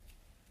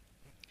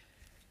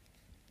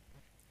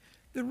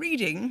The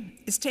reading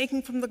is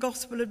taken from the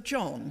Gospel of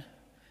John,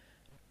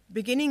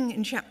 beginning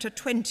in chapter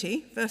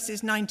 20,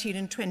 verses 19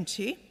 and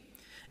 20,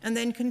 and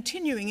then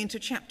continuing into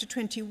chapter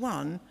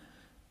 21,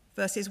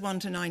 verses 1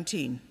 to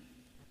 19.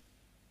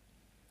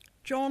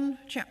 John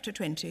chapter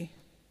 20,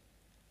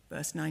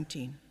 verse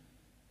 19.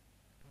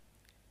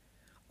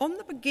 On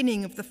the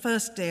beginning of the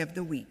first day of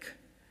the week,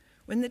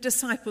 when the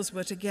disciples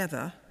were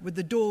together, with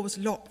the doors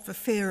locked for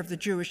fear of the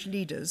Jewish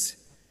leaders,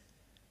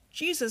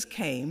 Jesus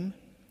came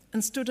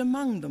and stood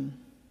among them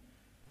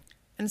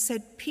and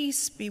said,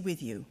 "Peace be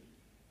with you."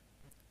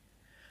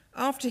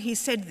 After he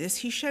said this,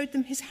 he showed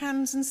them his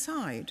hands and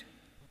side.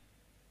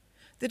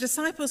 The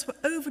disciples were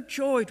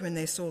overjoyed when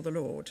they saw the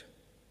Lord.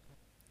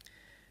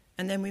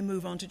 And then we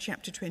move on to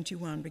chapter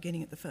 21,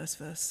 beginning at the first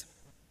verse.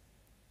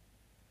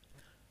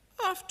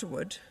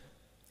 Afterward,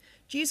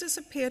 Jesus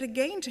appeared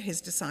again to his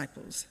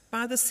disciples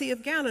by the Sea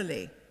of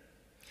Galilee.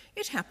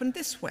 It happened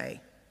this way.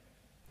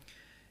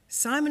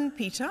 Simon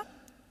Peter,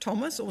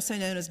 Thomas, also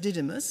known as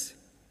Didymus,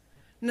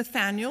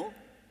 Nathanael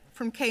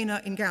from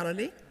Cana in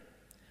Galilee,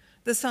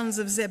 the sons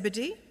of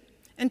Zebedee,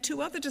 and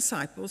 2 other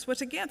disciples were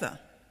together.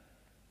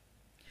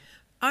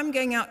 "I'm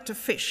going out to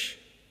fish,"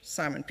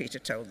 Simon Peter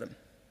told them.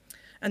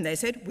 And they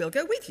said, "We'll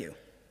go with you."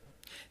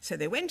 So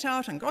they went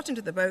out and got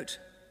into the boat,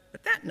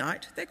 but that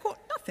night they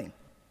caught nothing.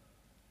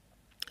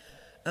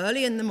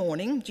 Early in the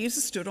morning,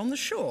 Jesus stood on the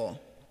shore,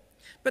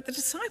 but the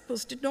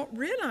disciples did not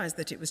realize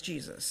that it was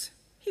Jesus.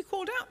 He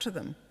called out to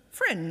them,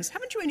 "Friends,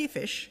 haven't you any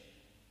fish?"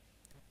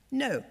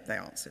 "No," they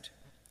answered.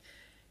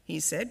 He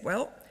said,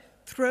 "Well,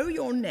 throw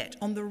your net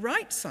on the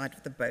right side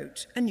of the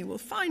boat and you will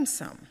find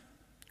some."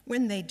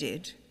 When they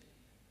did,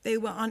 they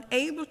were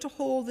unable to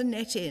haul the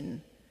net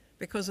in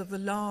because of the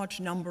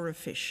large number of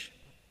fish.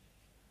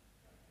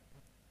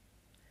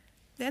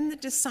 Then the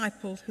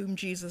disciple whom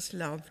Jesus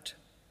loved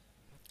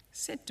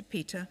said to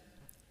Peter,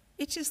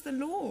 "It is the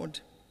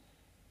Lord."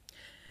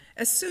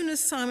 As soon as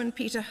Simon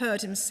Peter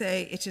heard him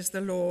say, "It is the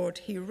Lord,"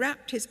 he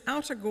wrapped his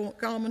outer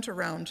garment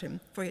around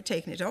him, for he had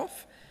taken it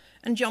off,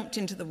 and jumped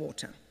into the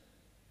water.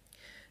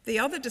 The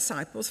other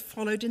disciples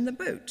followed in the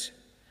boat,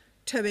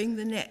 towing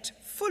the net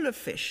full of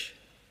fish,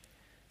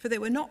 for they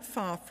were not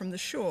far from the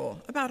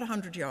shore, about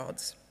 100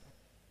 yards.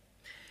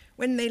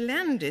 When they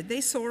landed,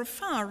 they saw a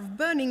fire of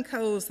burning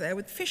coals there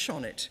with fish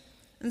on it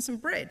and some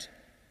bread.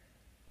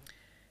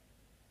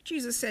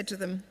 Jesus said to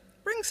them,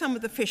 "Bring some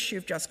of the fish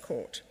you've just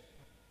caught."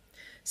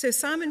 So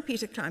Simon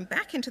Peter climbed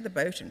back into the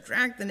boat and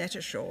dragged the net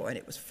ashore, and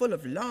it was full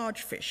of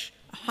large fish,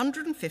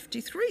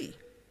 153.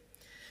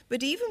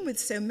 But even with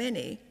so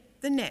many,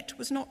 the net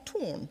was not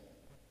torn.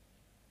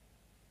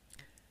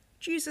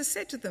 Jesus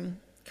said to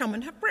them, "Come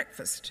and have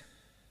breakfast."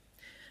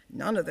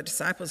 None of the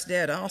disciples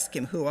dared ask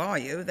him, "Who are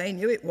you?" They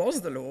knew it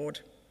was the Lord.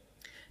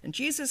 And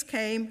Jesus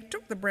came,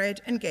 took the bread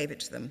and gave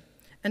it to them,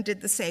 and did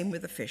the same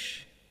with the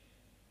fish.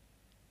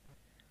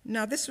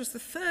 Now this was the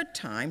 3rd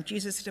time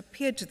Jesus had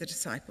appeared to the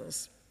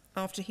disciples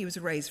after he was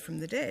raised from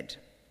the dead.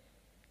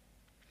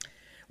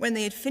 When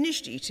they had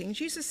finished eating,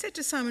 Jesus said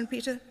to Simon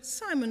Peter,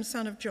 "Simon,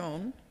 son of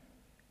John,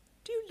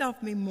 do you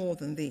love me more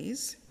than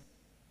these?"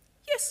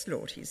 "Yes,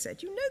 Lord," he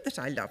said, "you know that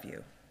I love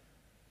you."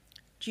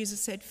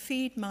 Jesus said,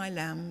 "Feed my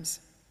lambs."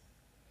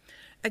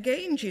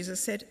 Again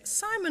Jesus said,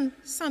 "Simon,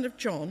 son of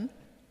John,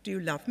 do you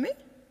love me?"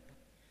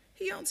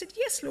 He answered,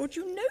 "Yes, Lord,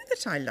 you know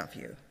that I love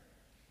you."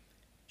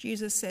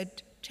 Jesus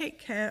said, "Take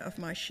care of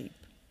my sheep."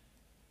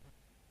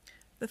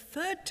 The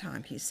 3rd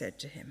time he said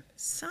to him,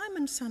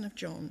 "Simon, son of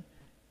John,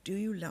 do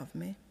you love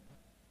me?"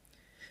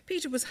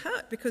 Peter was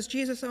hurt because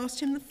Jesus asked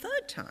him the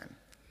 3rd time,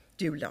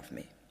 "Do you love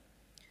me?"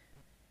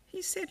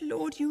 He said,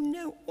 "Lord, you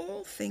know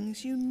all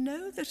things. You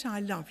know that I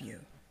love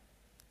you."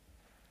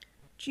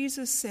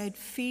 Jesus said,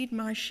 "Feed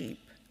my sheep.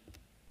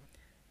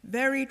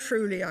 Very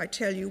truly, I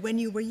tell you, when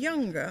you were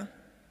younger,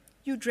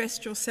 you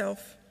dressed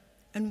yourself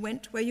and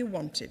went where you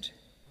wanted.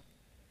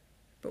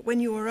 But when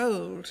you are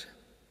old,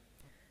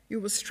 you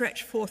will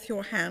stretch forth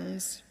your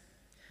hands,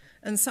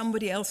 and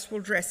somebody else will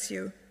dress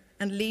you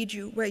and lead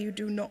you where you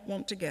do not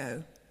want to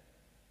go."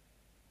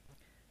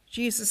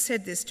 Jesus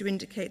said this to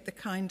indicate the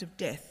kind of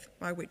death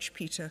by which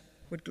Peter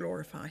would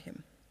glorify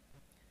him.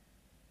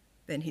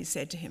 Then he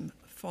said to him,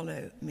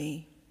 "Follow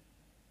me."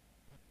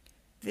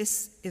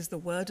 This is the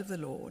word of the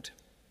Lord.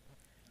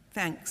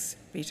 Thanks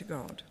be to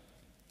God.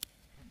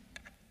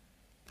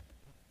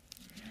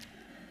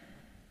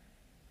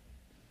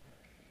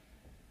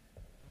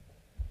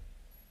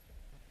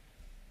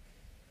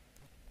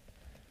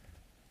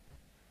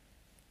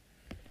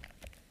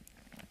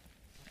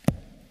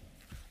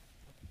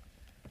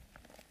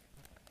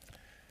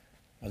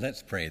 Well,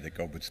 let's pray that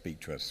God would speak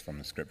to us from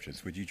the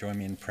scriptures. Would you join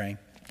me in praying?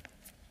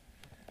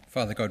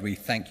 Father God, we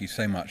thank you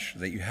so much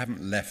that you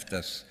haven't left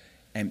us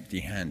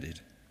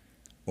empty-handed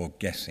or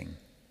guessing,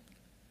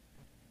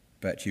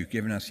 but you've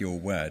given us your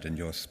word and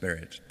your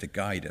spirit to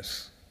guide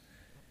us,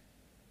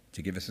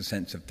 to give us a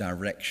sense of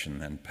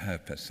direction and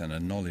purpose and a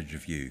knowledge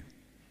of you.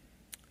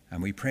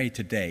 And we pray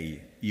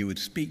today you would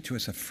speak to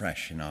us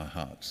afresh in our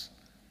hearts.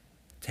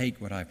 Take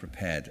what I've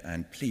prepared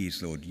and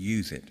please, Lord,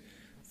 use it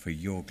for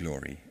your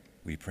glory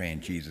We pray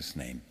in Jesus'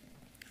 name.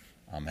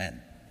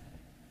 Amen.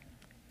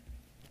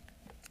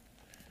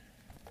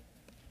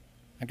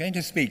 I'm going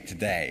to speak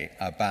today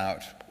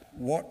about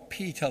what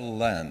Peter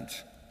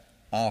learnt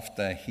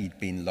after he'd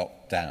been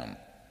locked down.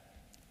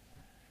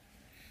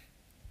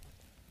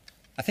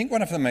 I think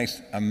one of the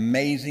most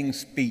amazing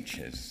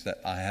speeches that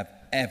I have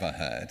ever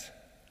heard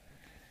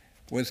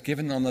was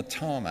given on the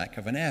tarmac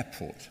of an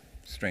airport,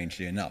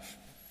 strangely enough.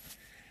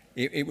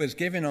 It was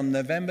given on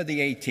November the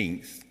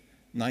 18th,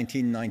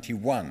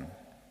 1991,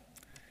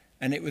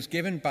 and it was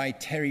given by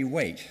Terry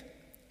Waite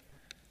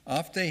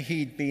after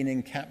he'd been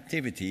in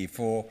captivity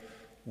for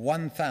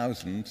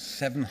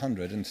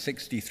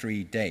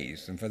 1,763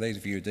 days. And for those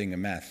of you who are doing the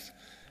maths,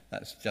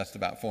 that's just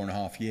about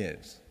 4.5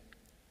 years.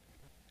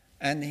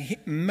 And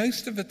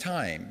most of the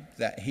time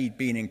that he'd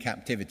been in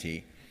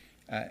captivity,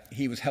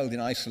 he was held in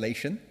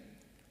isolation.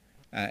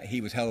 He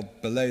was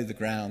held below the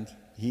ground.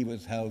 He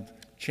was held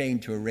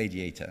chained to a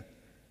radiator.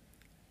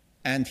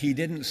 And he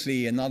didn't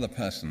see another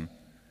person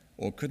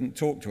or couldn't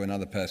talk to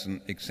another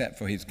person except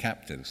for his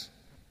captors.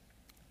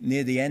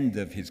 Near the end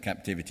of his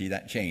captivity,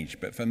 that changed,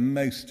 but for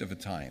most of the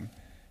time,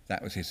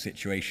 that was his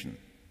situation.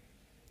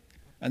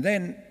 And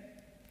then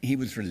he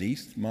was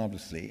released,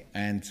 marvelously,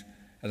 and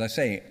as I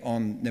say,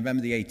 on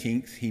November the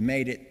 18th, he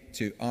made it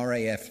to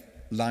RAF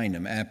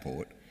Lynham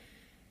Airport,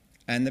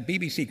 and the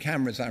BBC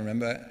cameras, I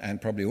remember,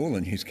 and probably all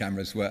the news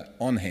cameras were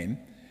on him,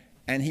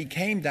 and he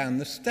came down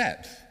the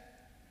steps.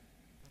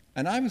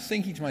 And I was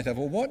thinking to myself,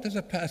 well, what does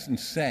a person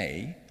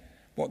say?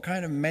 What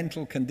kind of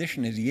mental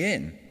condition is he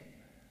in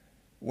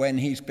when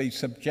he's been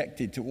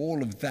subjected to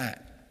all of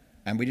that?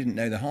 And we didn't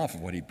know the half of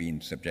what he'd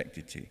been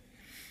subjected to.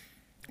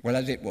 Well,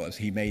 as it was,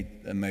 he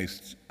made the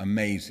most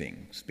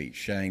amazing speech,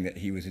 showing that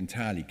he was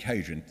entirely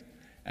cogent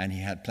and he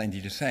had plenty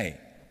to say.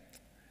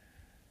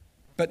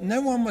 But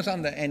no one was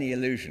under any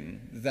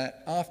illusion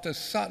that after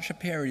such a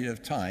period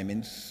of time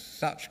in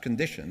such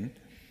condition,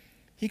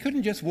 he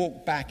couldn't just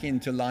walk back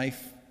into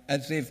life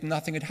as if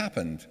nothing had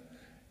happened.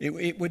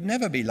 It would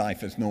never be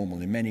life as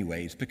normal in many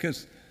ways,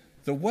 because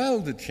the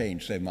world had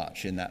changed so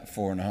much in that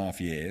 4.5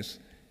 years,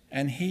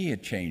 and he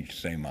had changed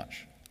so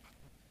much.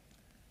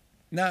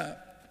 Now,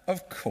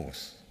 of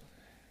course,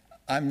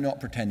 I'm not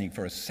pretending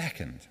for a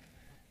second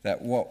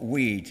that what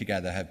we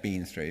together have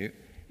been through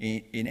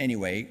in any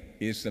way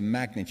is the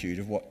magnitude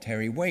of what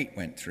Terry Waite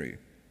went through.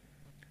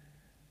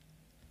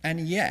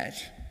 And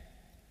yet,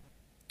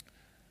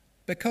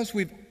 because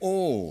we've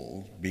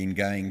all been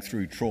going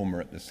through trauma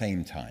at the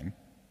same time,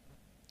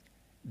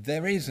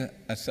 there is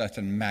a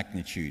certain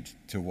magnitude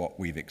to what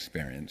we've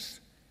experienced,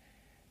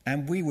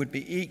 and we would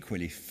be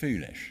equally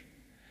foolish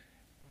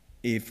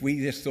if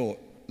we just thought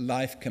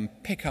life can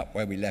pick up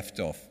where we left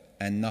off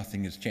and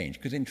nothing has changed.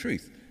 Because in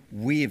truth,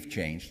 we have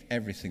changed,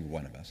 every single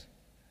one of us.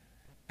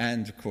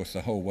 And of course,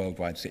 the whole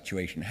worldwide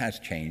situation has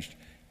changed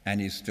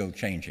and is still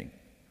changing.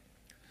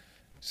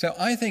 So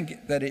I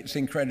think that it's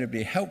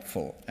incredibly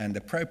helpful and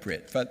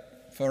appropriate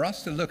for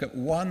us to look at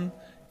one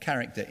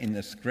character in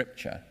the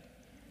scripture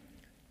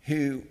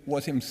who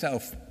was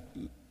himself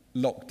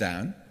locked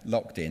down,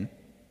 locked in,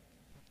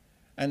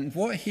 and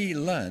what he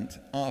learnt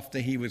after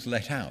he was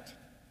let out.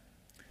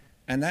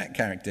 And that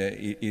character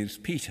is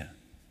Peter.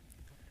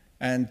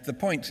 And the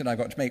points that I've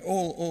got to make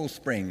all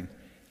spring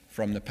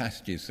from the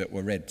passages that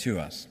were read to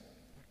us.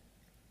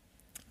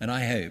 And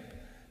I hope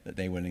that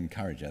they will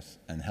encourage us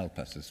and help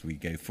us as we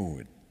go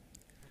forward.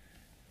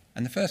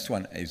 And the first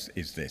one is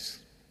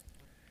this.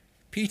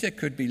 Peter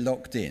could be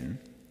locked in,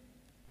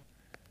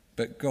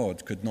 but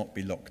God could not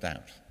be locked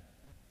out.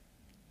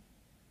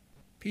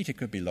 Peter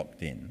could be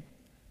locked in,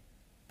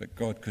 but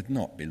God could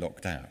not be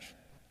locked out.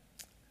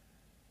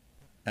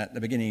 At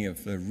the beginning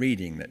of the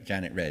reading that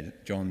Janet read,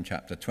 John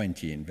chapter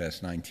 20 in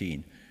verse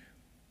 19,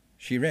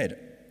 she read,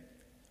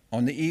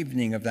 "On the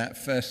evening of that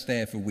first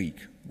day of the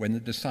week, when the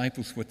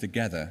disciples were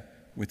together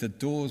with the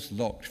doors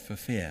locked for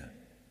fear."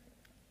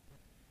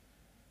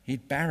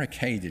 He'd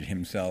barricaded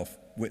himself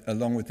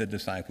along with the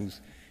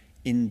disciples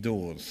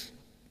indoors.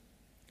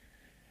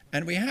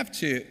 And we have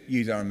to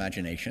use our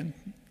imagination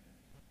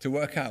to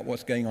work out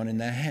what's going on in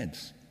their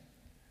heads.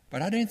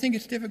 But I don't think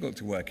it's difficult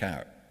to work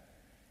out.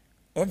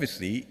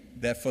 Obviously,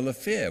 they're full of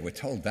fear. We're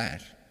told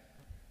that.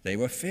 They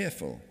were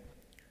fearful.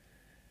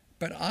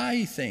 But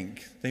I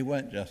think they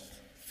weren't just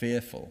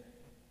fearful.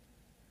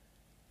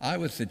 I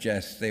would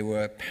suggest they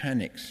were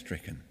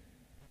panic-stricken.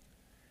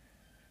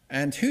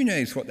 And who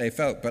knows what they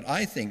felt, but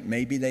I think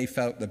maybe they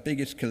felt the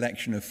biggest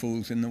collection of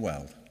fools in the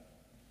world.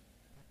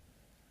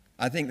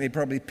 I think they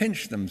probably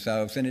pinched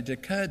themselves, and it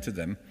occurred to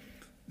them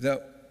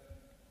that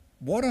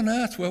what on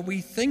earth were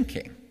we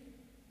thinking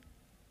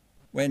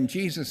when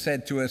Jesus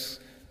said to us,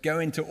 "Go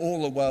into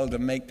all the world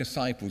and make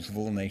disciples of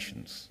all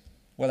nations"?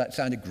 Well, that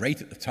sounded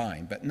great at the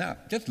time, but now,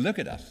 just look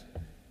at us.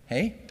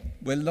 Hey,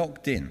 we're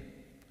locked in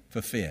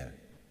for fear.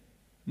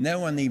 No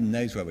one even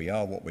knows where we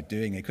are, what we're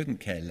doing. They couldn't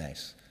care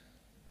less.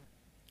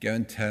 Go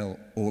and tell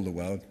all the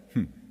world,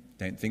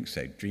 don't think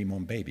so, dream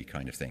on baby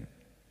kind of thing.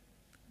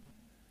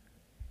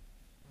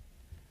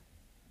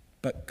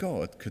 But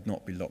God could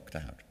not be locked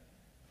out.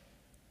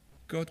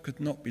 God could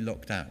not be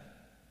locked out.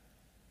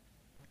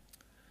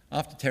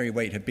 After Terry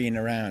Waite had been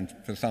around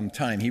for some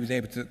time, he was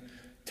able to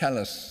tell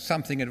us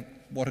something of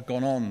what had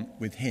gone on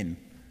with him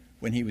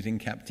when he was in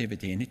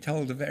captivity. And he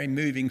told a very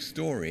moving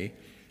story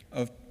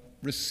of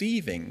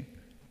receiving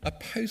a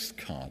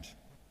postcard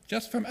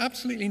just from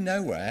absolutely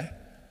nowhere,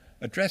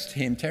 addressed to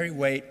him, Terry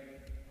Waite,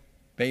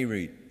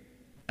 Beirut,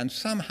 and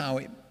somehow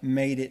it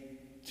made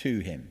it to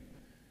him.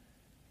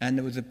 And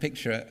there was a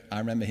picture, I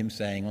remember him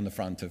saying, on the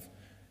front of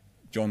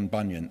John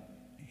Bunyan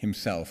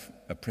himself,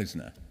 a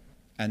prisoner,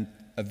 and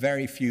a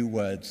very few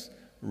words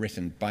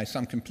written by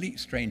some complete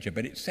stranger,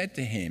 but it said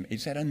to him,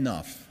 it said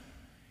enough.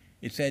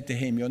 It said to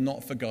him, you're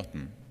not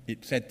forgotten.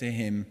 It said to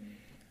him,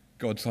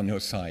 God's on your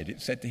side.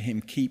 It said to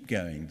him, keep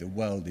going, the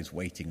world is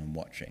waiting and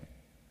watching.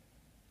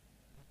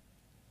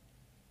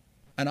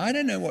 And I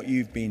don't know what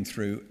you've been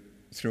through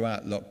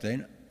throughout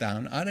lockdown.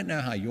 I don't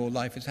know how your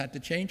life has had to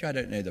change. I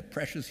don't know the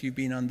pressures you've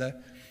been under.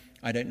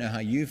 I don't know how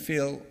you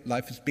feel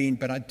life has been,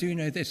 but I do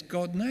know this,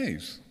 God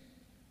knows.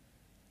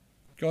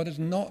 God has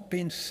not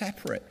been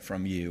separate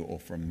from you or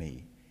from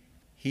me.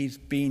 He's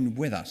been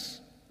with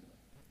us.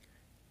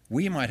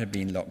 We might have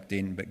been locked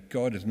in, but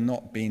God has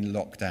not been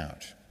locked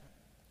out.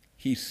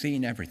 He's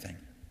seen everything.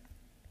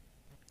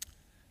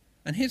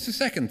 And here's the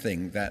second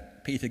thing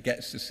that Peter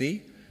gets to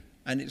see,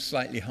 and it's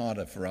slightly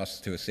harder for us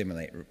to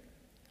assimilate.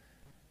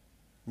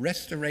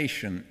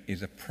 Restoration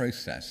is a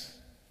process,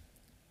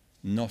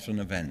 not an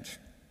event.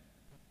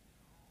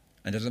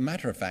 And as a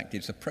matter of fact,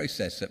 it's a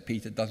process that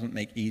Peter doesn't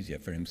make easier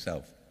for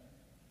himself.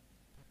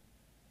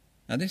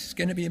 Now, this is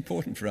going to be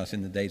important for us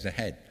in the days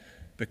ahead,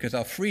 because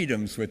our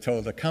freedoms, we're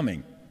told, are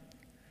coming.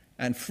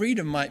 And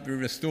freedom might be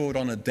restored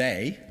on a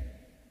day,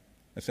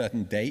 a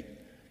certain date,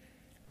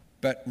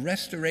 but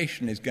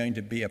restoration is going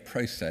to be a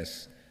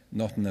process,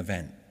 not an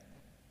event.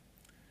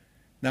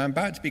 Now, I'm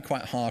about to be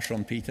quite harsh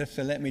on Peter,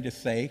 so let me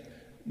just say,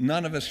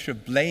 none of us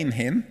should blame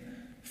him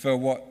for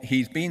what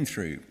he's been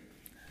through.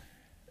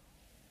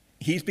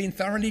 He's been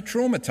thoroughly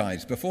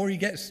traumatized before he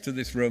gets to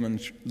this room and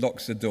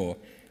locks the door.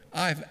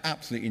 I've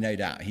absolutely no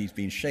doubt he's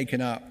been shaken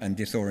up and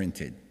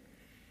disoriented.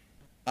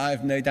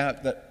 I've no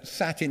doubt that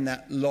sat in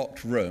that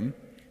locked room,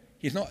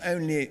 he's not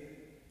only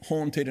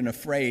haunted and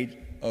afraid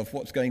of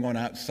what's going on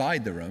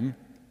outside the room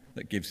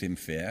that gives him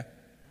fear,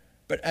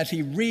 but as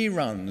he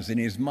reruns in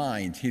his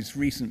mind his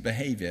recent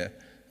behavior,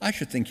 I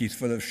should think he's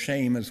full of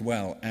shame as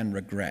well and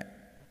regret.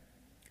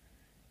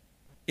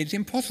 It's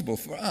impossible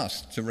for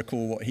us to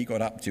recall what he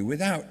got up to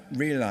without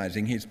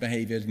realizing his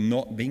behavior has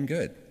not been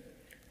good.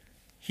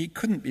 He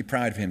couldn't be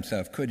proud of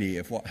himself, could he,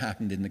 of what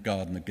happened in the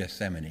Garden of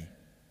Gethsemane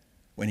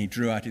when he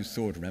drew out his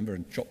sword, remember,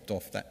 and chopped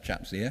off that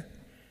chap's ear?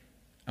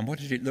 And what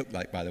did it look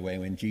like, by the way,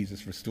 when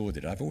Jesus restored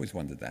it? I've always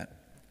wondered that.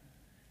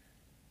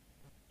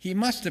 He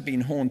must have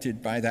been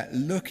haunted by that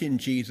look in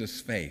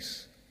Jesus'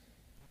 face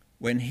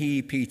when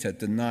he, Peter,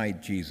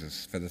 denied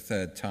Jesus for the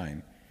third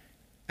time.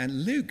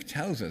 And Luke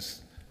tells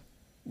us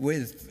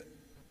with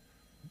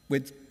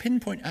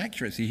pinpoint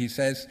accuracy, he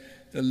says,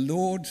 the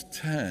Lord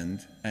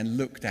turned and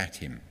looked at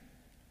him.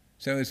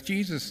 So as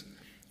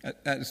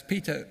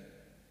Peter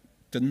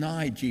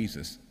denied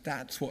Jesus,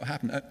 that's what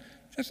happened.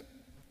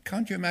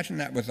 Can't you imagine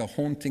that was a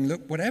haunting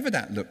look? Whatever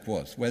that look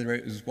was, whether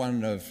it was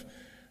one of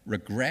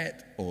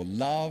regret or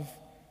love,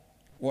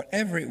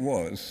 whatever it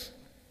was,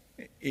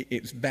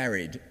 it's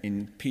buried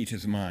in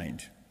Peter's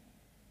mind.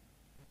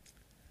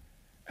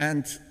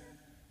 And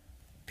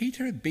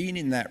Peter had been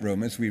in that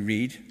room, as we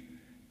read.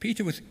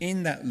 Peter was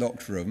in that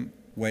locked room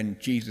when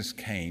Jesus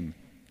came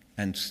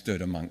and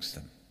stood amongst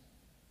them.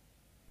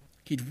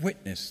 He'd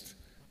witnessed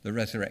the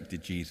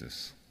resurrected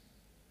Jesus.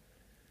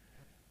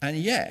 And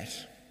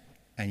yet,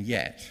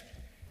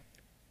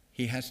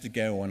 he has to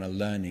go on a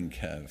learning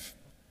curve,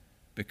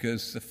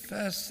 because the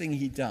first thing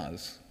he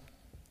does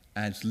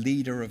as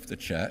leader of the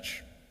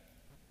church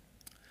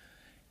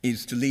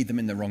is to lead them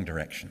in the wrong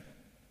direction.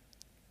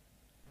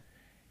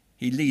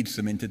 He leads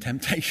them into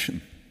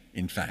temptation,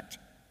 in fact.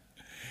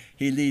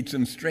 He leads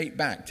them straight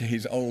back to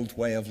his old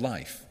way of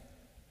life,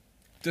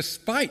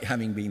 despite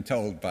having been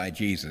told by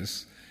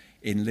Jesus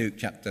in Luke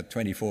chapter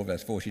 24,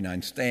 verse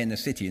 49, stay in the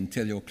city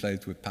until you're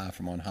clothed with power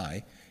from on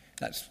high.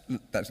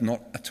 That's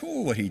not at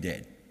all what he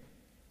did.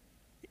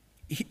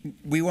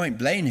 We won't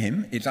blame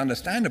him, it's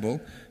understandable,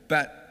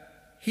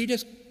 but he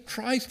just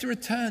tries to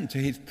return to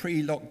his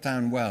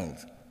pre-lockdown world.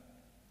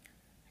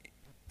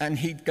 And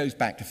he goes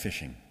back to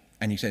fishing.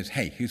 And he says,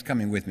 hey, who's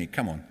coming with me?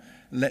 Come on,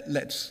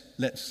 let's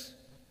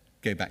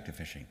go back to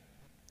fishing.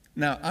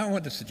 Now, I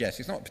want to suggest,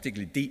 it's not a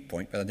particularly deep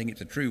point, but I think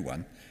it's a true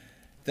one,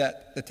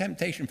 that the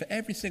temptation for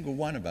every single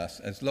one of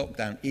us as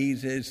lockdown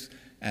eases,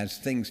 as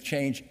things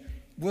change,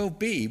 we'll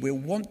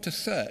want to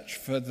search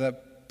for the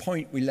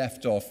point we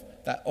left off,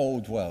 that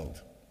old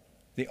world.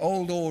 The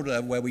old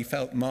order where we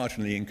felt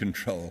marginally in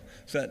control,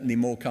 certainly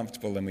more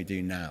comfortable than we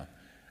do now.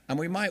 And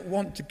we might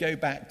want to go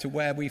back to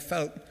where we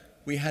felt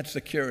we had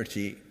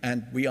security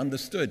and we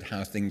understood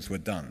how things were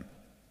done.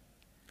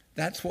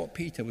 That's what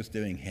Peter was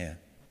doing here.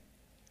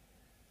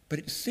 But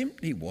it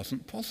simply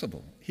wasn't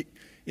possible.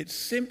 It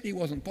simply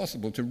wasn't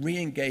possible to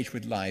re-engage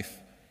with life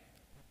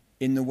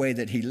in the way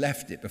that he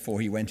left it before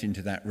he went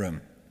into that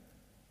room.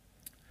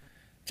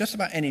 Just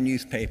about any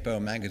newspaper or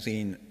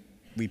magazine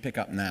we pick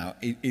up now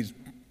is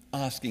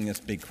asking us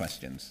big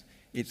questions.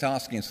 It's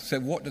asking us, so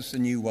what does the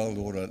New World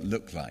Order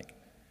look like?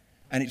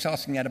 And it's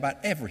asking that about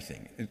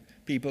everything.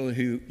 People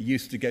who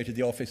used to go to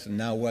the office and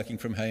now working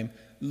from home,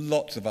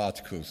 lots of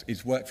articles.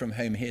 Is work from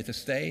home here to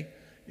stay?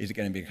 Is it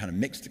going to be a kind of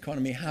mixed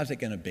economy? How's it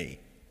going to be?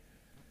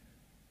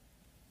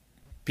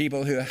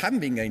 People who haven't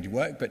been going to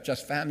work but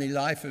just family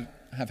life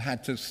have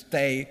had to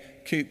stay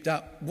cooped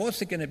up.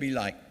 What's it going to be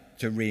like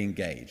to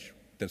re-engage?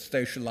 Does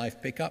social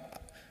life pick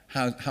up?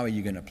 How are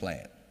you going to play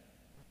it?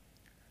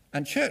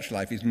 And church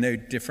life is no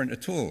different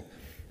at all.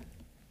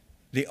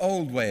 The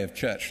old way of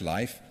church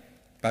life,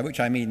 by which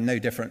I mean no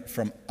different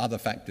from other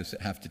factors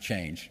that have to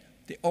change,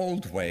 the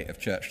old way of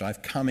church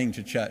life, coming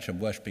to church and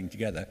worshipping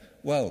together,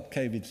 well,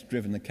 COVID's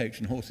driven the coach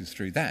and horses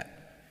through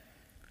that.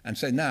 And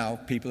so now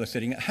people are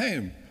sitting at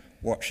home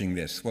watching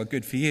this. Well,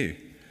 good for you.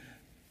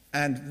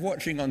 And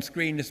watching on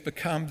screen has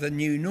become the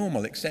new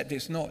normal, except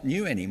it's not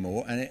new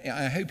anymore, and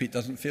I hope it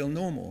doesn't feel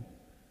normal.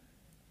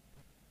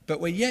 But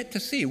we're yet to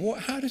see,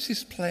 how does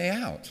this play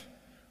out?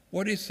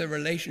 What is the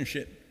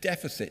relationship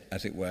deficit,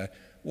 as it were?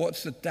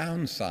 What's the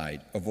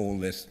downside of all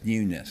this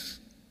newness?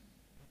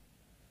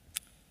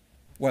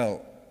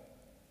 Well,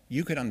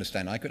 you could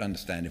understand, I could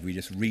understand if we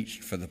just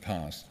reached for the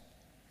past.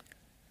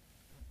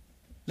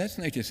 Let's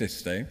notice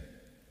this, though.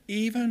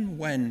 Even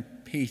when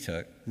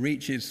Peter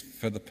reaches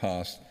for the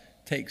past,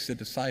 takes the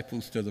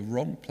disciples to the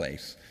wrong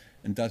place,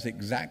 and does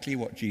exactly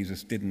what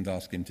Jesus didn't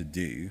ask him to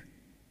do,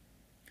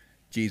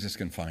 Jesus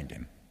can find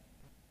him.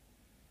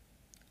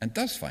 And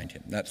does find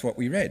him. That's what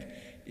we read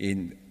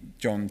in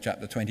John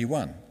chapter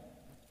 21.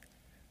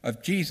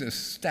 Of Jesus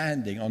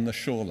standing on the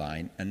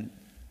shoreline and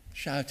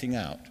shouting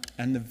out.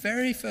 And the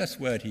very first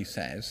word he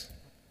says,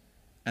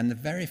 and the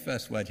very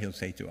first word he'll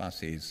say to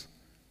us is,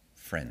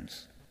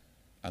 friends.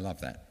 I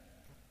love that.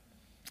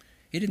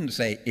 He didn't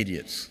say,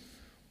 idiots,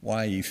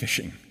 why are you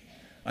fishing?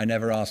 I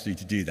never asked you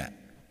to do that.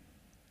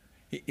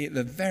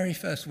 The very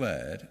first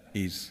word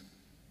is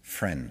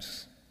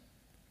friends.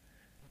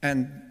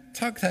 And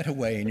tuck that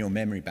away in your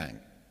memory bank.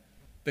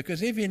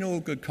 Because if in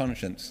all good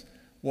conscience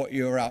what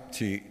you're up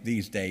to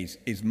these days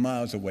is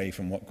miles away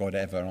from what God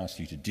ever asked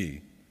you to do,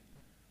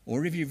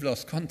 or if you've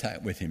lost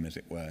contact with him, as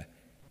it were,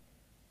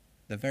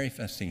 the very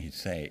first thing he'd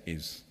say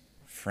is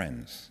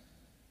friends.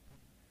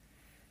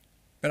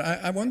 But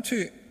I want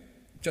to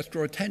just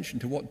draw attention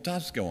to what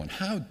does go on.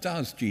 How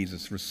does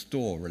Jesus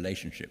restore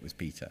relationship with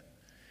Peter?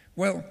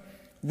 Well,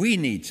 we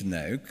need to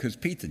know, because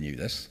Peter knew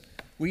this,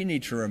 we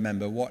need to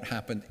remember what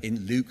happened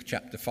in Luke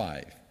chapter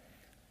 5.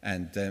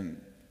 And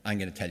I'm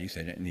going to tell you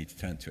so you don't need to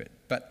turn to it.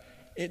 But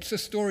it's a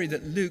story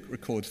that Luke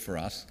records for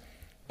us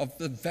of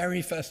the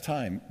very first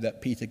time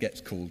that Peter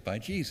gets called by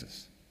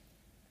Jesus.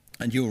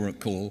 And you'll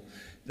recall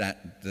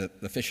that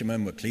the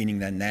fishermen were cleaning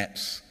their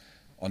nets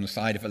on the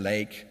side of a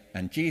lake,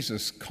 and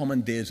Jesus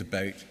commandeers a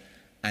boat,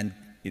 and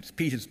it's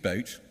Peter's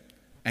boat,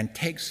 and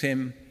takes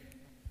him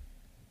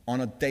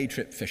on a day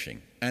trip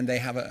fishing. And they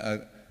have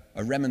a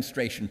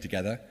remonstration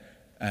together,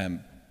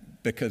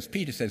 because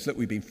Peter says, look,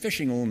 we've been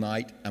fishing all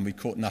night and we've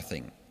caught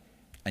nothing.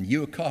 And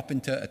you, a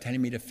carpenter, are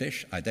telling me to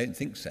fish? I don't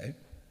think so.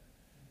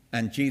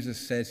 And Jesus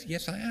says,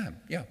 yes, I am.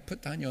 Yeah,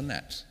 put down your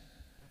nets.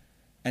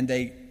 And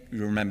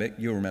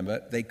you'll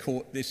remember, they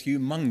caught this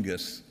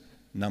humongous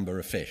number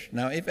of fish.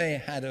 Now, if they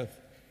had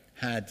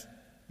had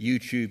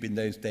YouTube in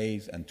those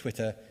days and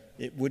Twitter,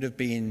 it would have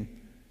been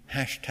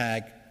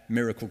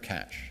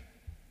 #miraclecatch.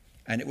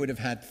 And it would have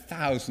had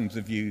thousands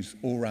of views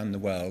all around the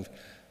world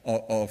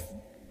of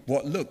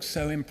what looks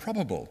so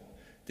improbable,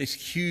 this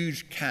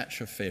huge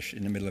catch of fish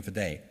in the middle of the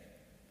day.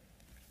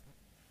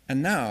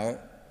 And now,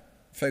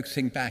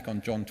 focusing back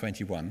on John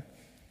 21,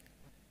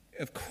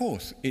 of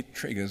course it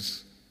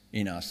triggers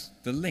in us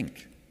the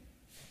link.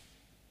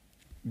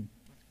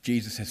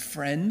 Jesus says,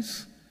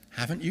 friends,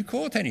 haven't you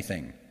caught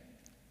anything?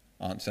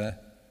 Answer,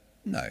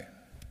 no.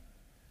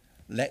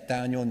 Let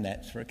down your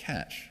nets for a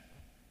catch.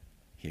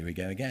 Here we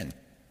go again.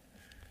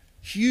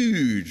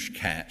 Huge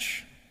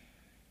catch.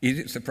 Is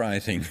it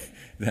surprising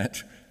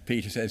that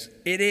Peter says,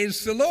 it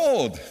is the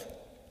Lord?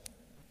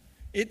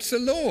 It's the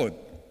Lord.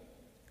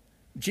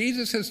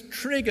 Jesus has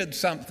triggered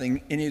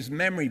something in his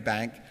memory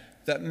bank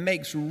that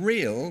makes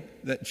real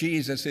that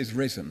Jesus is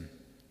risen,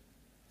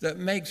 that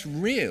makes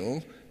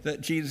real that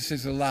Jesus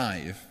is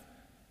alive,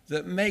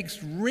 that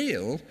makes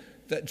real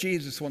that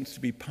Jesus wants to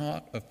be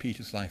part of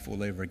Peter's life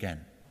all over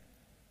again.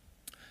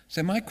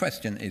 So my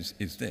question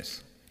is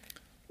this.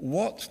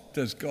 What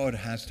does God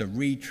has to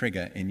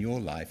re-trigger in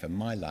your life and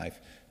my life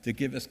to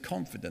give us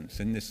confidence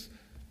in this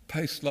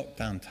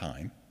post-lockdown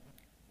time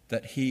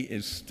that he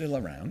is still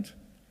around,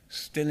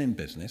 still in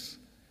business,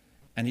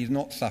 and he's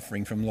not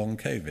suffering from long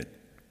COVID?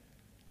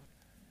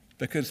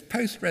 Because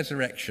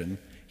post-resurrection,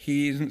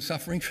 he isn't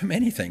suffering from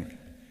anything.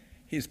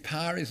 His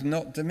power is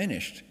not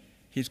diminished.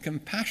 His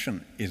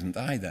compassion isn't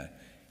either.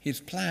 His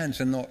plans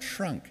are not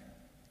shrunk.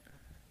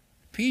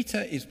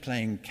 Peter is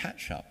playing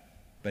catch-up,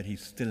 but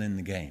he's still in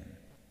the game.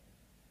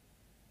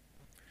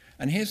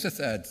 And here's the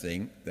third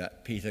thing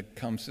that Peter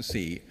comes to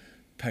see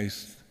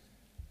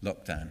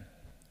post-lockdown.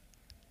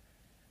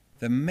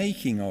 The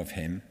making of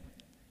him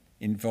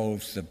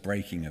involves the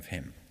breaking of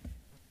him.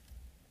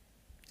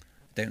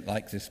 Don't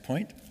like this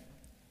point,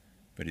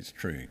 but it's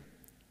true.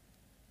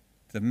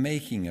 The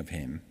making of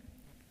him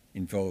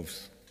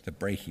involves the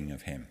breaking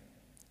of him.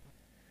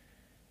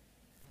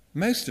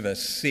 Most of us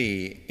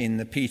see in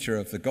the Peter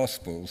of the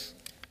Gospels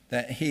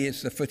that he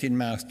is the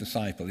foot-in-mouth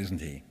disciple,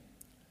 isn't he?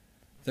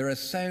 There are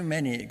so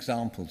many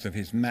examples of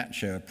his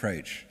macho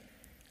approach.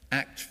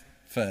 Act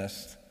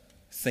first,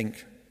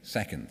 think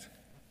second.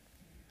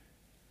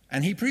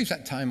 And he proves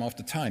that time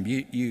after time.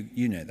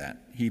 You know that.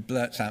 He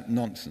blurts out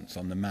nonsense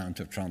on the Mount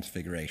of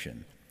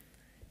Transfiguration.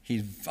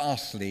 He's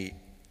vastly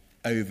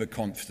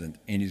overconfident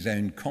in his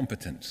own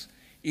competence.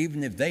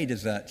 Even if they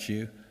desert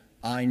you,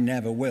 I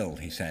never will,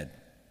 he said.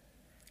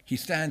 He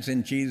stands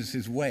in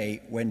Jesus'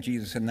 way when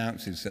Jesus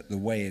announces that the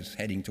way is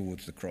heading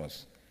towards the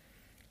cross.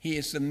 He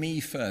is the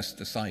me-first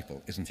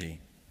disciple, isn't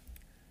he?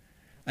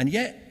 And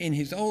yet, in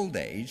his old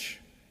age,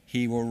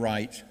 he will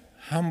write,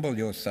 "Humble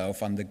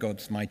yourself under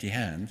God's mighty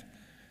hand,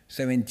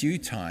 so in due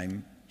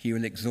time he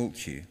will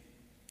exalt you."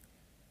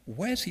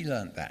 Where's he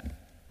learnt that?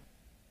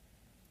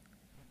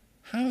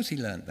 How has he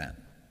learnt that?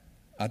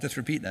 I'll just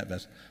repeat that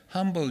verse.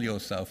 Humble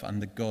yourself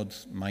under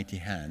God's mighty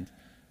hand,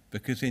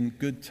 because in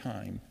good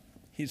time,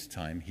 his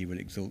time, he will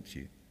exalt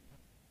you.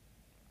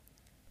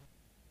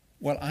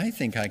 Well, I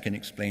think I can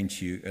explain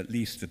to you at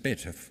least a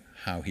bit of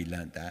how he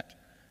learnt that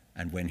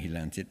and when he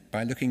learnt it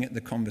by looking at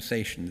the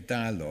conversation, the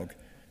dialogue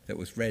that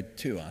was read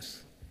to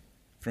us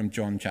from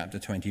John chapter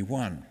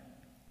 21.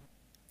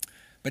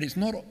 But it's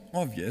not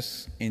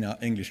obvious in our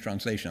English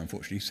translation,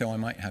 unfortunately, so I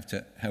might have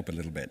to help a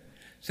little bit.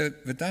 So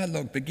the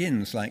dialogue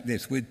begins like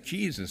this, with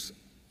Jesus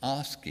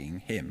asking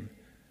him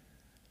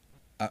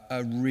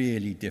a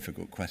really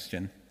difficult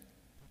question,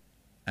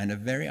 and a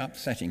very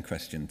upsetting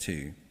question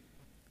too.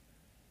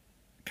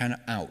 Kind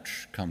of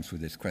ouch comes with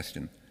this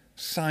question.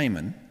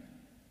 Simon,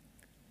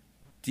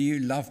 do you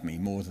love me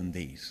more than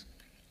these?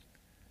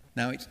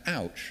 Now it's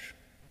ouch,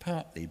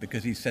 partly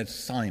because he says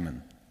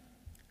Simon.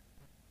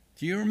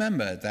 Do you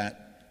remember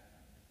that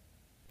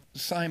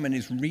Simon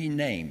is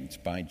renamed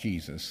by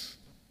Jesus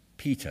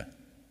Peter?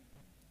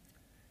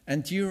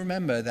 And do you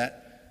remember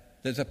that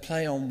there's a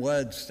play on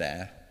words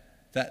there,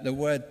 that the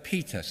word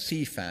Peter,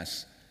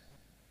 Cephas,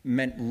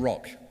 meant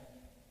rock?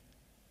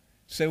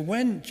 So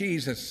when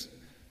Jesus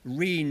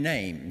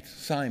renamed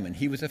Simon,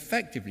 he was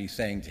effectively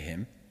saying to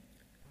him,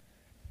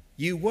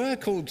 you were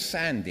called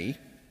Sandy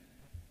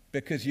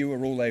because you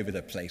were all over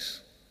the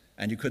place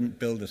and you couldn't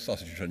build a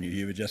sausage on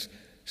you were just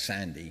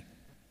sandy.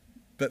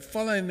 But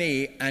follow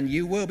me and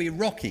you will be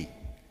rocky.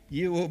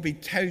 You will be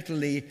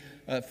totally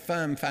a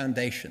firm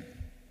foundation.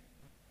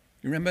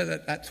 You remember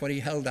that that's what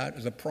he held out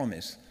as a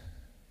promise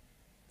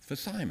for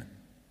Simon.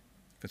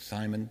 For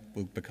Simon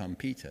will become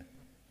Peter.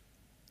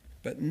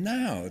 But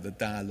now the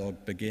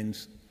dialogue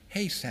begins,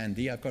 hey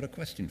Sandy, I've got a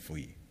question for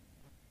you.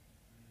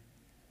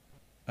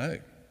 Oh.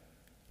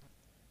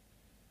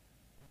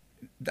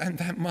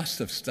 That must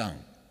have stung.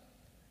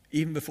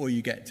 Even before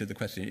you get to the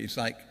question, it's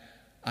like,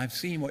 I've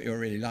seen what you're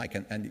really like,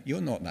 and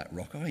you're not that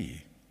rock, are you?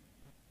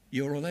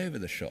 You're all over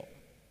the shop.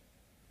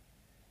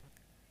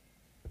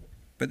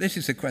 But this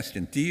is the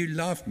question, do you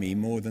love me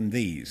more than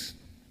these?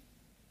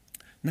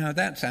 Now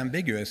that's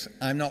ambiguous.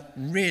 I'm not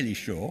really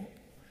sure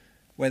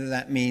whether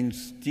that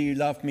means, do you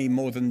love me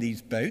more than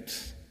these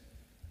boats?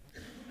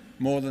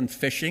 More than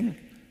fishing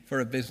for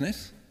a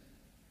business?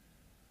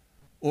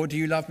 Or do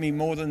you love me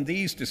more than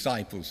these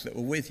disciples that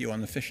were with you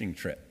on the fishing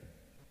trip?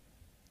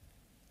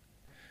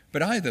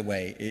 But either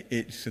way,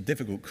 it's a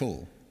difficult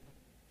call.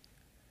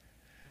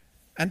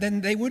 And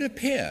then they would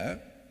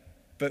appear,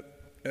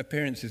 but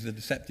appearances are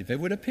deceptive, they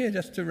would appear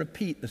just to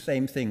repeat the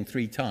same thing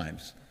 3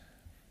 times.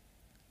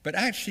 But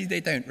actually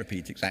they don't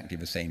repeat exactly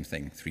the same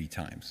thing 3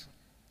 times.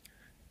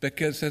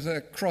 Because there's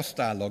a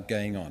cross-dialogue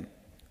going on.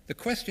 The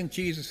question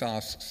Jesus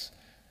asks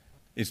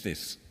is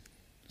this.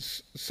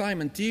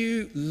 Simon, do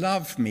you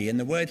love me? And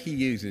the word he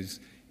uses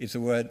is the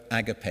word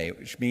agape,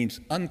 which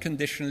means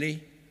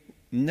unconditionally,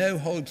 no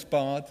holds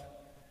barred,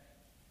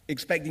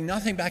 expecting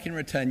nothing back in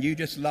return. You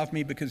just love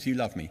me because you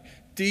love me.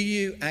 Do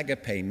you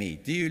agape me?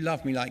 Do you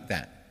love me like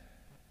that?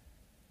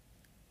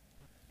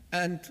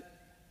 And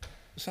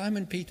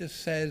Simon Peter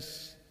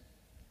says,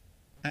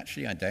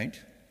 actually I don't.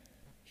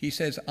 He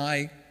says,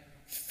 I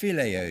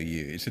phileo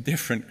you. It's a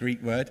different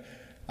Greek word.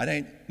 I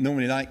don't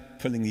normally like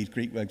pulling these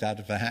Greek words out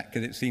of the hat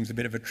because it seems a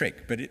bit of a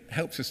trick, but it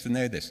helps us to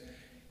know this.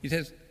 He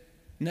says,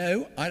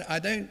 no, I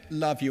don't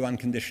love you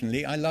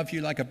unconditionally. I love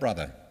you like a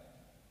brother.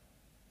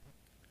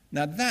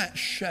 Now that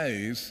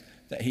shows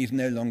that he's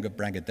no longer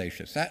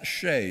braggadocious. That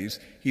shows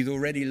he's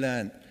already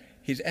learned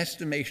his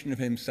estimation of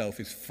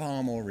himself is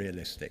far more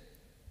realistic.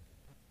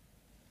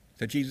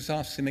 So Jesus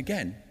asks him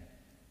again,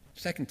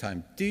 second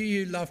time, do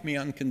you love me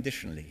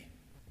unconditionally?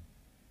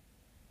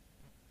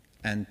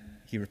 And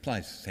he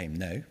replies the same,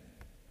 no,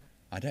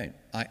 I don't.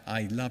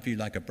 I love you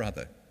like a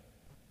brother.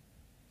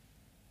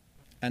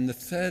 And the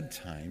third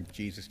time,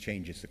 Jesus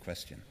changes the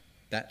question.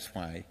 That's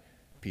why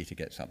Peter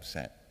gets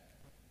upset.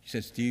 He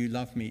says, do you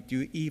love me?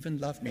 Do you even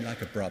love me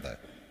like a brother?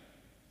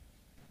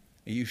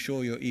 Are you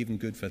sure you're even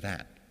good for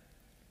that?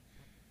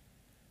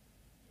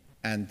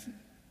 And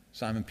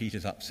Simon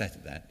Peter's upset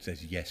at that,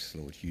 says, yes,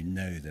 Lord, you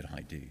know that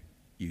I do.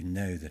 You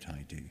know that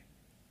I do.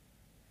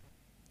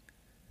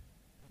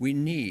 We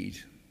need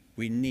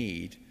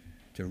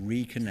to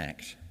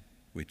reconnect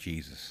with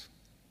Jesus.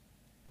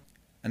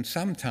 And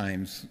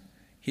sometimes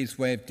his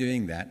way of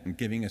doing that and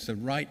giving us a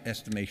right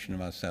estimation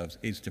of ourselves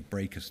is to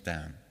break us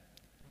down,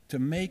 to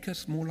make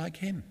us more like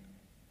him.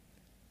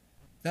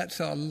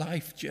 That's our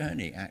life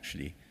journey,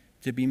 actually,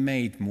 to be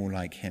made more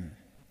like him.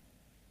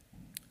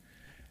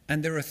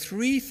 And there are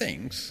 3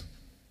 things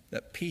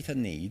that Peter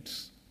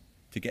needs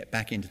to get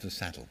back into the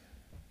saddle.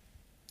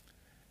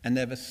 And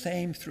they're the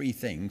same 3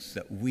 things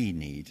that we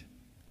need,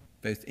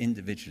 both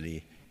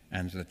individually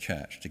and as a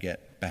church, to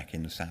get back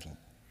in the saddle.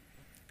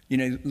 You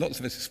know, lots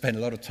of us have spent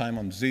a lot of time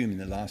on Zoom in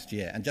the last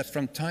year, and just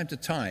from time to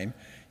time,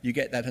 you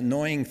get that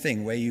annoying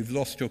thing where you've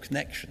lost your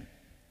connection.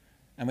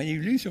 And when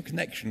you lose your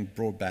connection,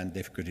 broadband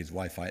difficulties,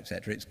 Wi-Fi,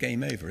 etc., it's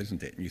game over,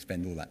 isn't it? And you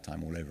spend all that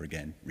time all over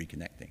again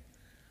reconnecting.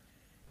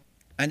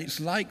 And it's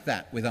like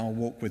that with our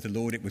walk with the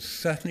Lord. It was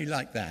certainly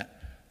like that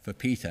for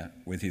Peter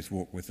with his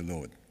walk with the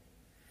Lord.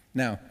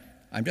 Now,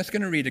 I'm just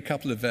going to read a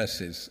couple of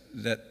verses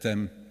that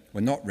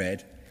were not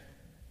read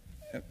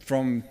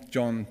from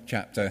John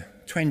chapter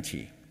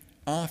 20.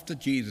 After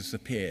Jesus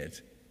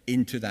appeared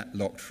into that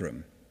locked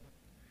room,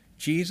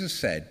 Jesus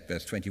said,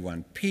 verse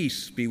 21,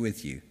 "Peace be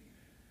with you.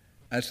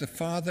 As the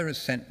Father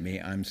has sent me,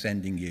 I'm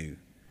sending you."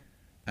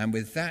 And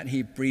with that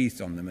he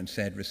breathed on them and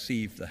said,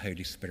 "Receive the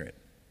Holy Spirit."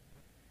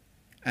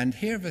 And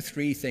here are the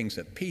 3 things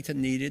that Peter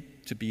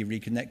needed to be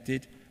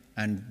reconnected,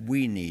 and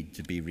we need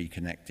to be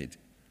reconnected,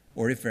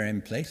 or if they're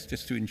in place,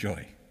 just to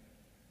enjoy.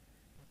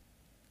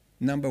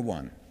 Number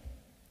 1,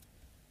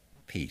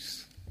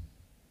 peace.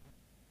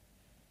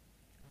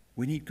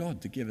 We need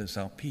God to give us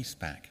our peace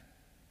back.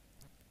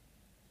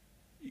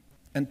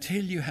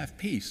 Until you have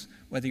peace,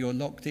 whether you're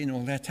locked in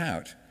or let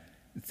out,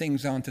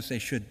 things aren't as they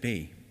should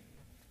be.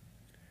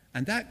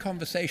 And that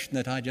conversation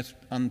that I just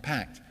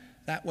unpacked,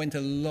 that went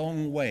a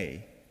long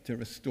way to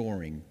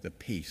restoring the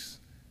peace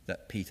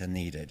that Peter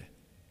needed.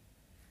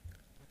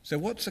 So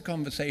what's the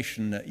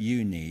conversation that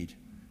you need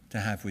to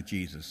have with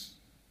Jesus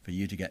for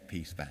you to get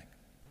peace back?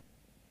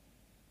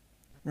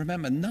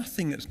 Remember,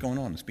 nothing that's gone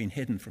on has been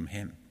hidden from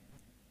him.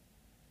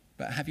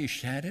 But have you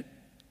shared it?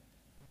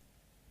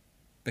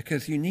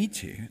 Because you need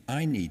to,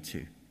 I need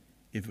to,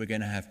 if we're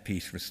going to have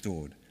peace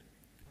restored.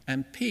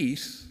 And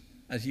peace,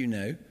 as you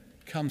know,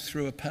 comes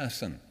through a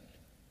person,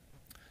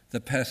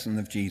 the person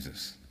of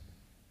Jesus.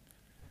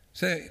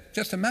 So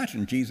just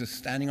imagine Jesus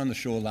standing on the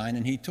shoreline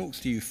and he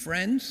talks to you,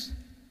 friends,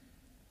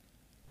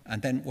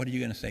 and then what are you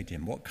going to say to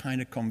him? What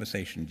kind of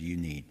conversation do you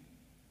need?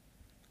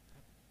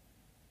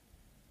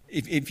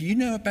 If you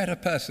know a better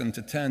person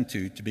to turn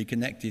to be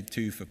connected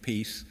to for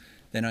peace,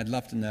 then I'd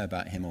love to know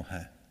about him or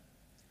her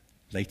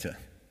later.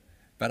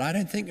 But I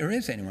don't think there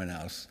is anyone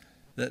else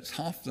that's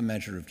half the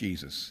measure of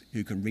Jesus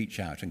who can reach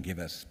out and give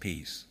us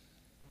peace.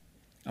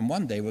 And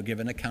one day we'll give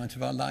an account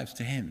of our lives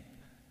to him.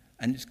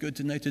 And it's good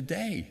to know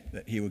today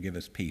that he will give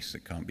us peace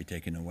that can't be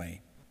taken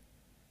away.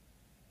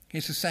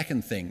 Here's the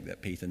second thing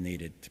that Peter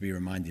needed to be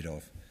reminded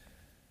of.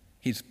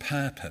 His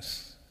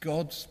purpose,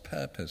 God's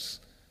purpose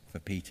for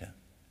Peter.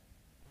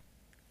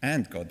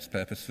 And God's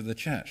purpose for the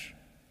church.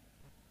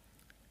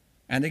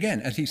 And again,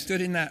 as he stood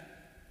in that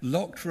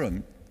locked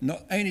room,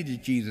 not only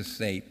did Jesus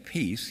say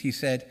peace, he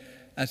said,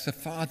 "As the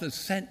Father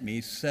sent me,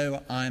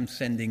 so I am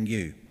sending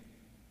you."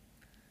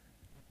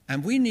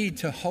 And we need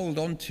to hold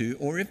on to,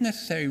 or if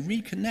necessary,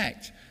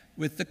 reconnect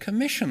with the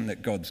commission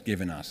that God's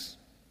given us.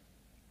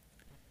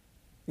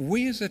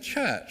 We as a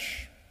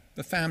church,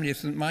 the family of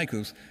St.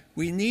 Michael's,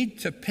 we need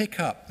to pick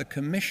up the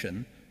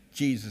commission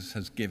Jesus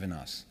has given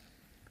us.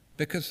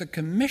 Because the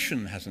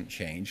commission hasn't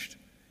changed,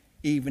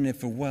 even if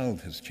the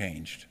world has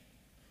changed.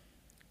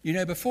 You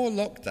know, before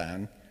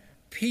lockdown,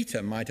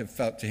 Peter might have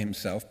felt to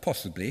himself,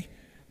 possibly,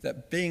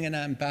 that being an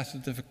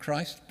ambassador for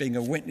Christ, being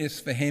a witness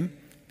for him,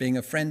 being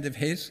a friend of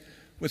his,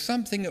 was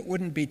something that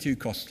wouldn't be too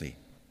costly,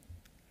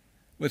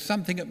 was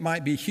something that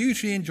might be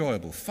hugely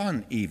enjoyable,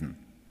 fun even.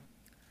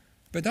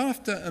 But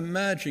after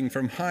emerging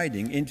from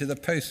hiding into the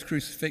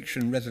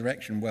post-crucifixion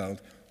resurrection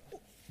world,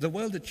 the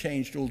world had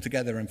changed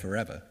altogether and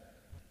forever.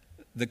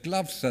 The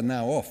gloves are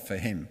now off for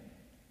him.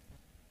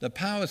 The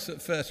powers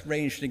that first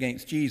raged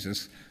against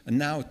Jesus are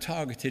now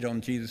targeted on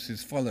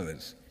Jesus'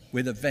 followers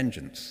with a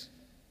vengeance.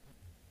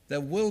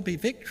 There will be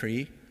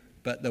victory,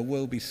 but there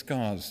will be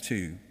scars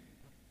too.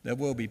 There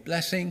will be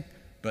blessing,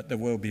 but there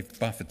will be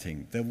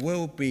buffeting. There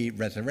will be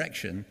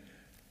resurrection,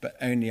 but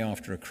only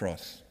after a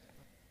cross.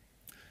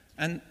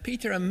 And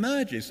Peter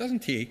emerges,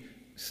 doesn't he?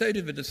 So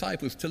do the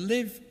disciples, to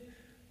live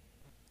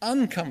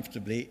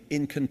uncomfortably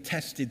in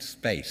contested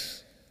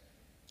space.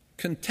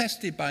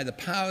 Contested by the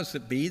powers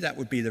that be, that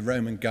would be the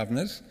Roman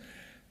governors,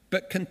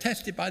 but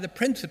contested by the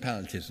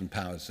principalities and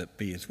powers that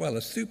be as well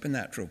as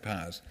supernatural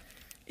powers.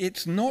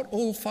 It's not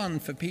all fun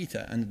for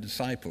Peter and the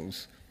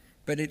disciples,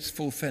 but it's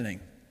fulfilling.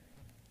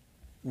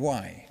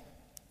 Why?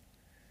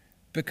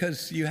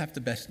 Because you have the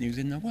best news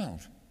in the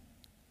world.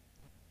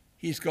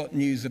 He's got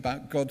news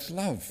about God's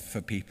love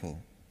for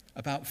people,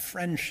 about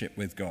friendship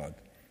with God,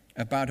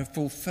 about a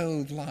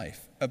fulfilled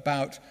life,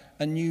 about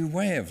a new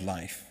way of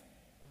life.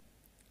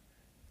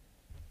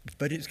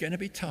 But it's going to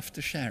be tough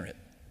to share it.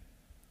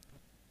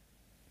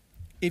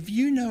 If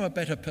you know a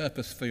better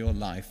purpose for your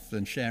life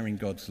than sharing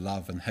God's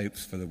love and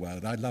hopes for the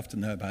world, I'd love to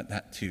know about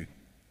that too.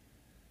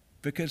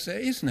 Because there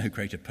is no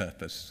greater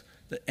purpose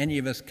that any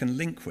of us can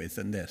link with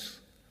than this,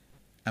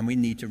 and we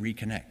need to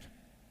reconnect.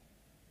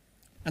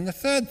 And the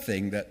third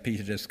thing that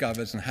Peter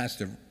discovers and has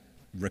to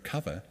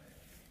recover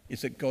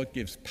is that God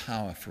gives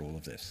power for all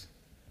of this.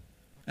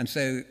 And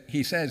so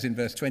he says in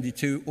verse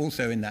 22,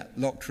 also in that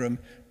locked room,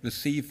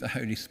 receive the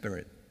Holy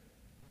Spirit.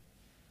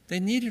 They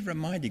needed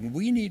reminding.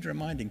 We need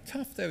reminding.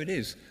 Tough though it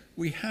is,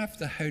 we have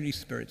the Holy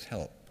Spirit's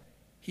help.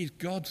 He's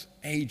God's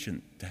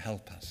agent to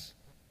help us.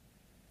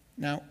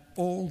 Now,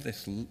 all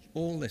this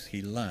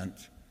he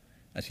learnt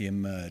as he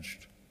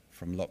emerged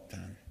from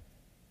lockdown.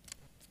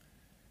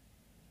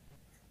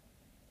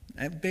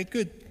 It would be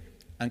good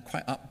and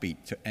quite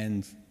upbeat to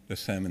end the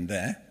sermon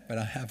there, but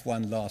I have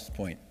one last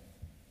point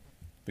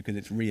because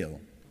it's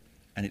real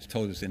and it's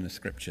told us in the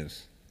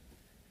scriptures.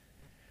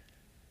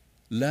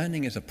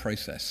 Learning is a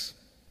process.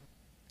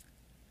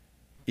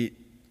 It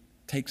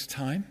takes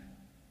time,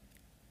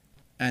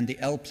 and the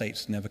L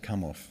plates never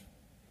come off.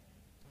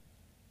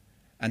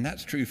 And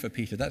that's true for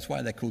Peter. That's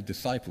why they're called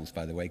disciples,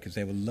 by the way, because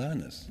they were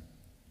learners.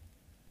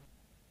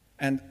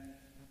 And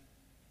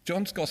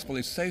John's gospel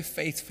is so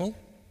faithful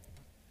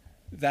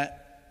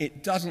that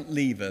it doesn't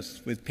leave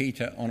us with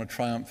Peter on a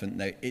triumphant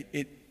note.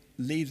 It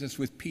leaves us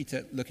with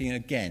Peter looking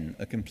again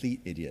a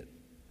complete idiot,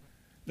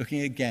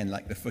 looking again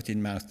like the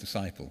foot-in-mouth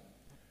disciple.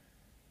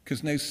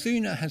 Because no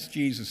sooner has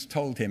Jesus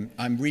told him,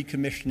 I'm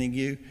recommissioning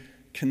you,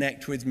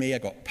 connect with me,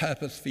 I've got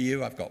purpose for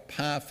you, I've got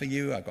power for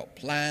you, I've got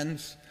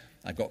plans,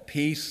 I've got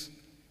peace.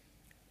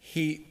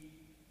 He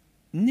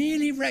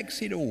nearly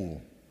wrecks it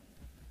all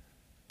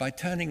by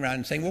turning around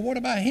and saying, well, what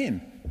about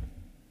him?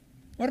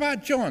 What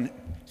about John?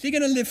 Is he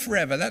going to live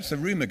forever? That's a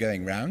rumor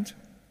going round.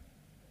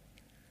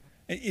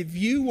 If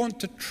you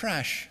want to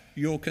trash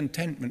your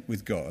contentment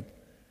with God,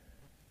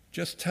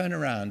 just turn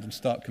around and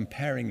start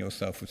comparing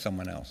yourself with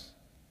someone else.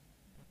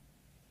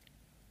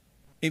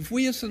 If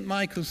we as St.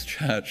 Michael's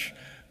Church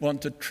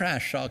want to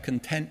trash our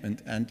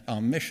contentment and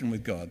our mission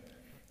with God,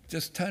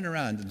 just turn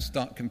around and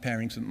start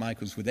comparing St.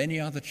 Michael's with any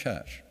other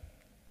church.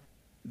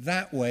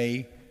 That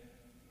way,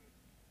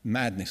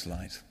 madness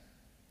lies.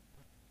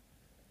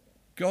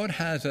 God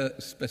has a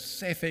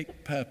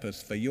specific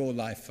purpose for your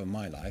life, for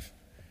my life,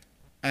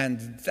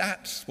 and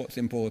that's what's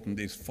important,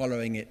 is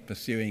following it,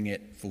 pursuing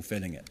it,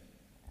 fulfilling it.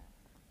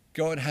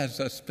 God has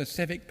a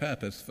specific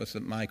purpose for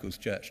St. Michael's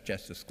Church,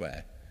 Chester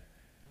Square.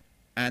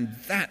 And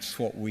that's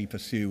what we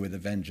pursue with a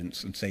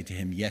vengeance and say to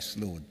him, yes,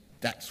 Lord,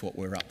 that's what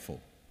we're up for.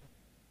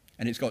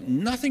 And it's got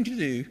nothing to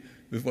do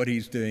with what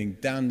he's doing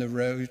down the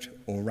road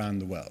or around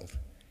the world.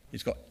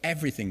 It's got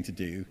everything to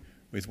do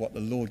with what the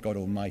Lord God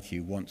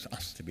Almighty wants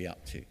us to be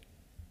up to.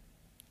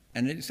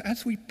 And it's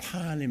as we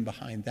pile in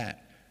behind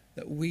that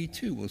we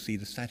too will see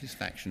the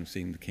satisfaction of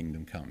seeing the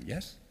kingdom come,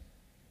 yes?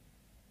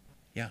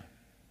 Yeah.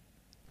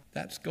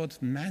 That's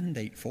God's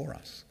mandate for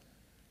us.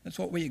 That's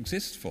what we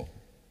exist for.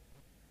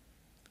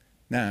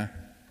 Now,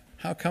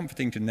 how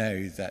comforting to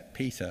know that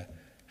Peter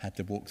had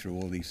to walk through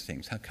all these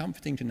things. How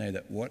comforting to know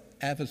that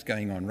whatever's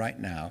going on right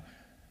now,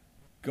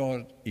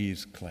 God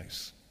is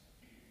close.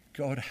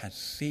 God has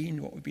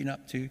seen what we've been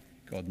up to.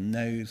 God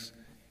knows.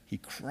 He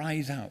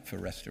cries out for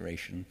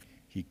restoration.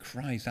 He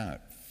cries out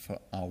for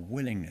our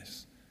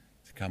willingness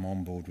to come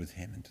on board with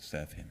him and to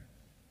serve him.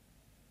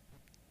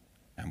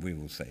 And we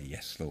will say,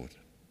 yes, Lord.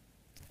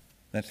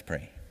 Let's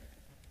pray.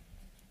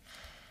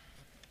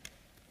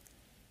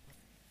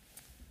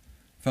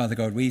 Father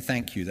God, we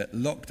thank you that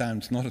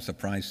lockdown's not a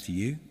surprise to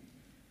you,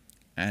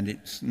 and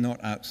it's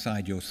not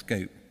outside your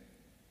scope.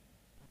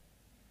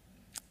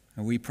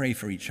 And we pray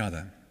for each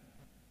other.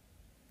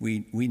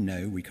 We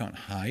know, we can't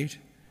hide,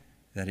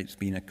 that it's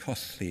been a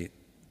costly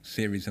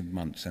series of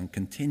months and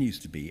continues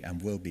to be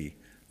and will be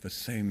for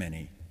so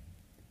many.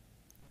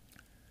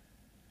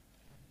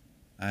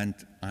 And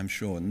I'm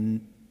sure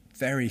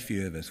very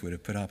few of us would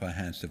have put up our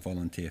hands to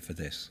volunteer for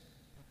this.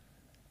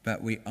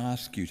 But we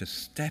ask you to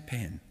step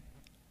in.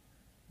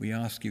 We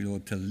ask you,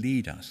 Lord, to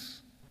lead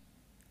us,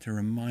 to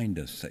remind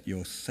us that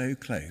you're so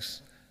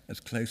close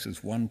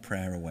as one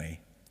prayer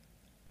away.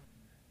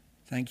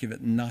 Thank you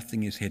that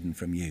nothing is hidden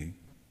from you.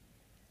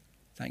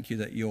 Thank you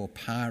that your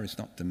power is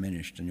not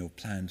diminished and your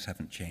plans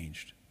haven't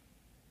changed.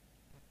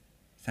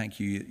 Thank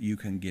you that you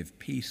can give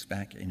peace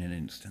back in an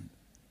instant.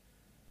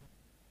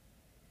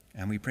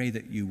 And we pray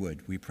that you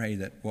would. We pray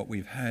that what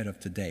we've heard of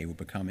today will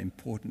become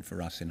important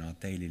for us in our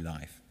daily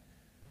life.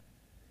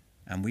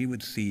 And we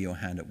would see your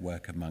hand at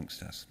work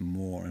amongst us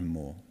more and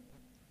more.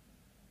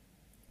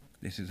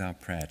 This is our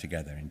prayer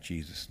together in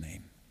Jesus'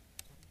 name.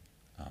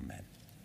 Amen.